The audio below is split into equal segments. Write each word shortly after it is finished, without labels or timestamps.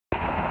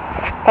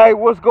Hey,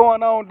 what's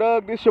going on,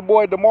 Doug? This your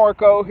boy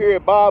DeMarco here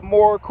at Bob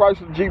Moore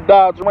Chrysler Jeep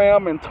Dodge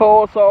Ram in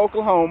Tulsa,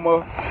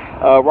 Oklahoma.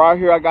 Right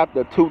here I got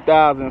the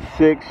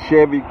 2006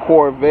 Chevy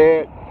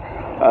Corvette.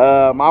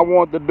 I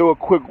wanted to do a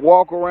quick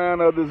walk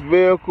around of this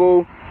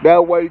vehicle.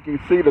 That way you can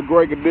see the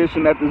great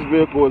condition that this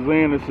vehicle is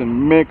in. It's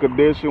in mint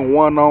condition,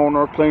 one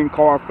owner, clean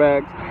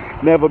Carfax,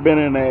 never been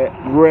in a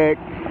wreck,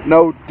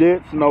 no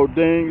dents, no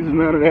dings,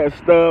 none of that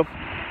stuff.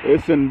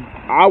 It's in,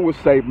 I would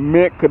say,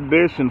 mint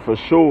condition for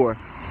sure.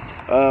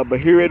 But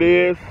here it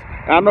is.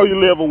 I know you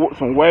live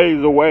some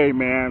ways away,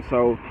 man.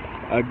 So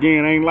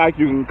again, ain't like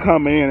you can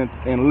come in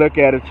and look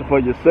at it for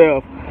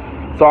yourself.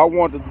 So I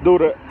wanted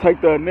to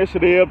take the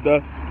initiative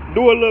to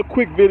do a little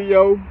quick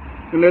video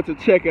and let you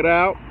check it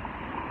out.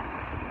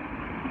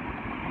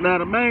 Now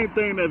the main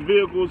thing that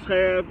vehicles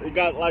have,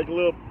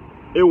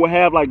 it will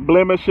have like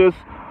blemishes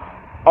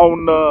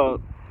on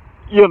the,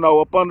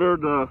 up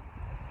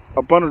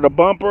under the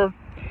bumper.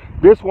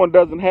 This one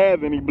doesn't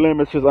have any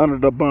blemishes under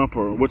the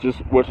bumper, which is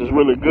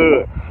really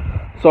good.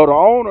 So the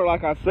owner,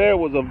 like I said,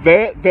 was a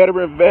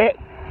veteran vet,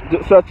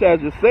 such as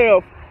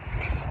yourself.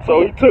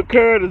 So he took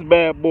care of this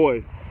bad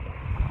boy.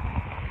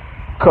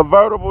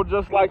 Convertible,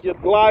 just like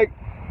you'd like.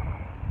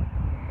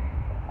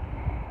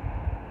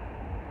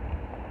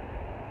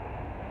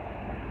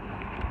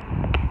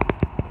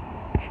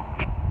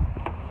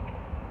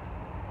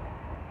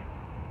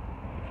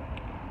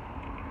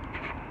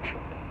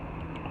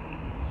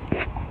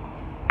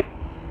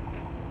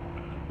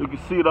 You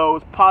can see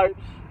those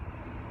pipes,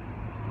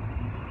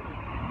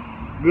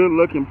 good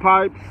looking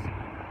pipes,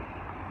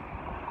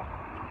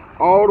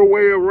 all the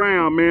way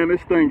around, man.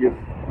 This thing is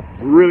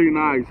really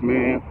nice,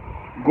 man.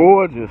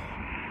 Gorgeous,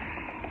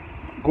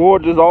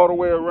 gorgeous all the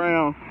way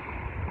around.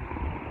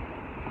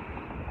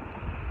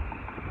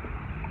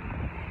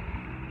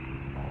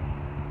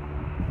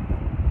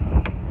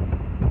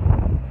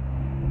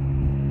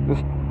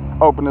 Just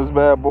open this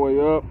bad boy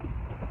up.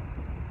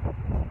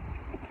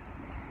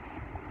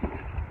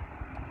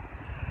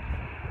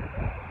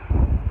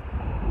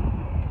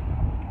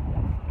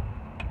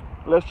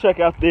 Let's check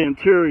out the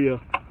interior.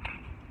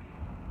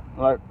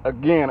 Like,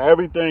 again,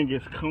 everything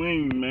is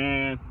clean,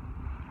 man.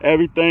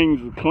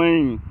 Everything's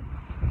clean.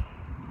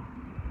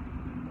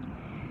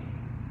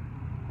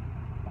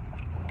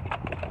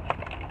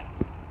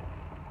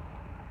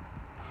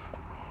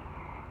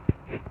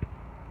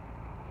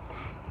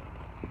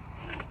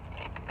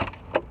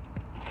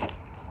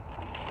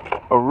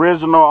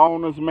 Original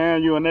owner's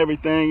manual and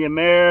everything in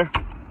there.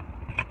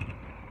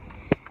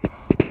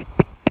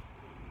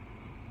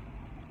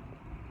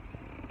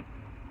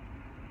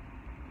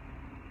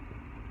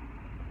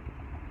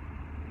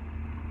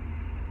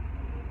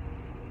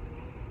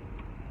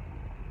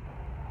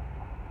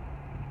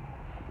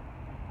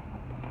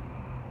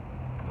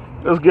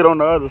 Let's get on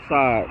the other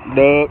side,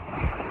 Doug.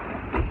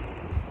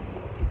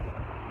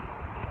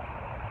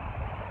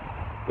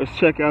 Let's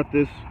check out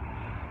this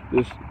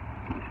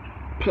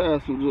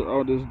passenger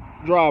or this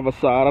driver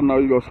side. I know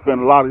you're gonna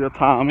spend a lot of your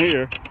time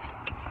here.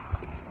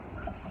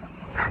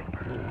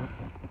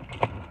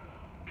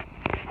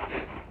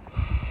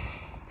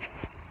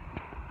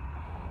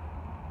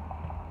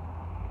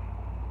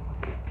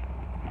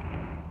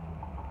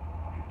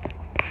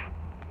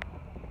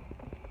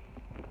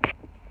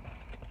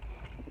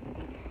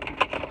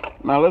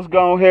 Now let's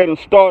go ahead and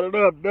start it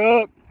up,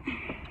 Doug.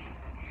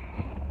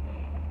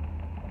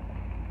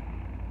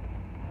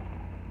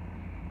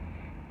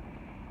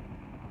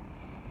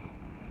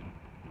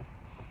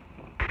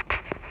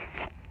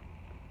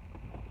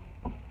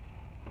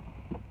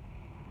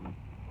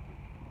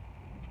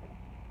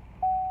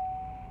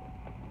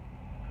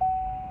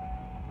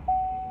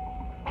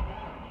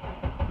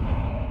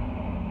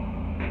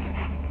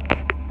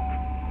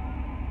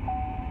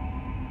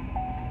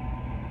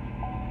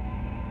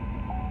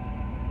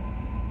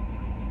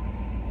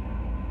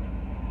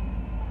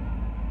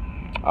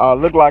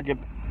 Look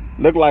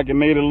like it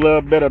needed a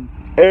little bit of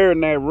air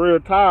in that rear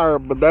tire,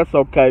 but that's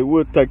okay.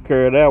 We'll take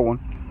care of that one.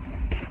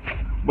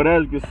 But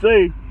as you can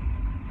see,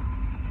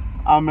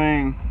 I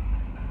mean,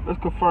 let's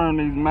confirm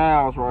these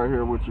miles right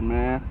here with you,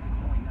 man.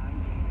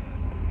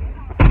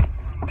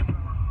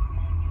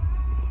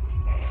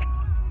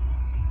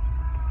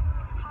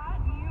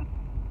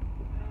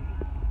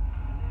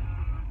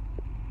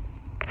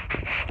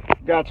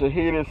 Got your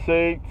heated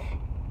seats,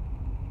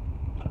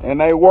 and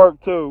they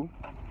work too.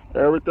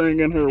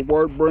 Everything in here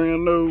work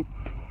brand new.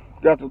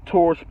 Got the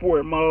Tour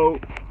Sport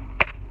mode.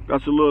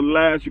 Got your little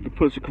latch. You can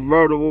put your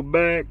convertible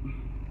back.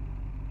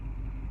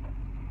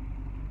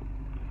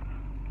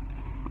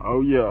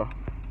 Oh yeah.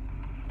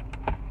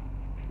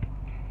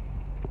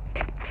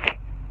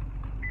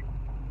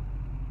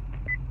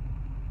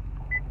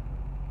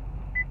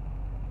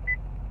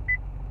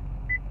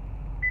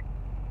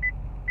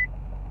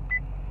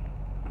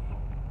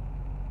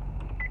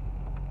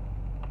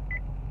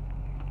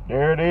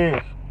 There it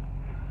is.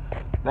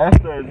 That's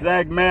the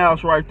exact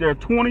miles right there.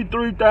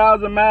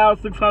 23,000 miles,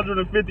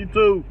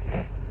 652.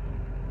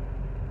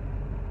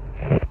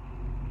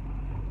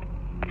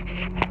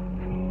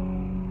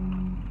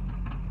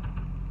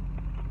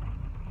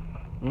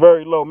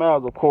 Very low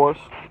miles, of course.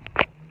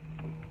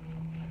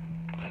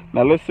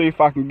 Now let's see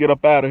if I can get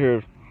up out of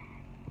here.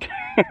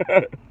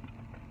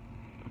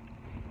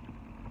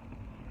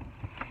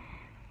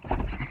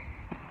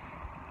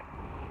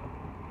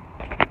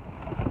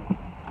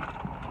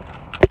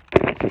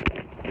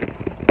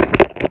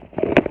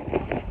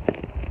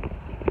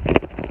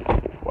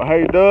 Well,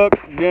 hey Doug,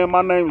 again,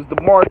 my name is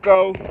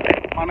DeMarco.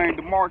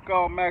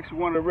 I'm actually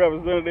one of the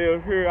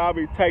representatives here. I'll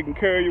be taking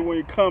care of you when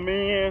you come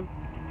in.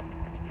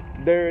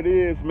 There it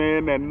is,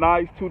 man, that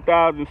nice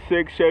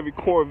 2006 Chevy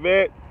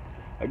Corvette.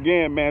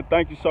 Again, man,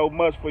 thank you so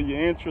much for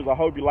your interest. I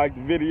hope you liked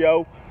the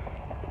video.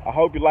 I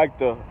hope you liked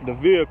the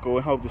vehicle,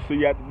 and hope to see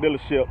you at the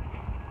dealership.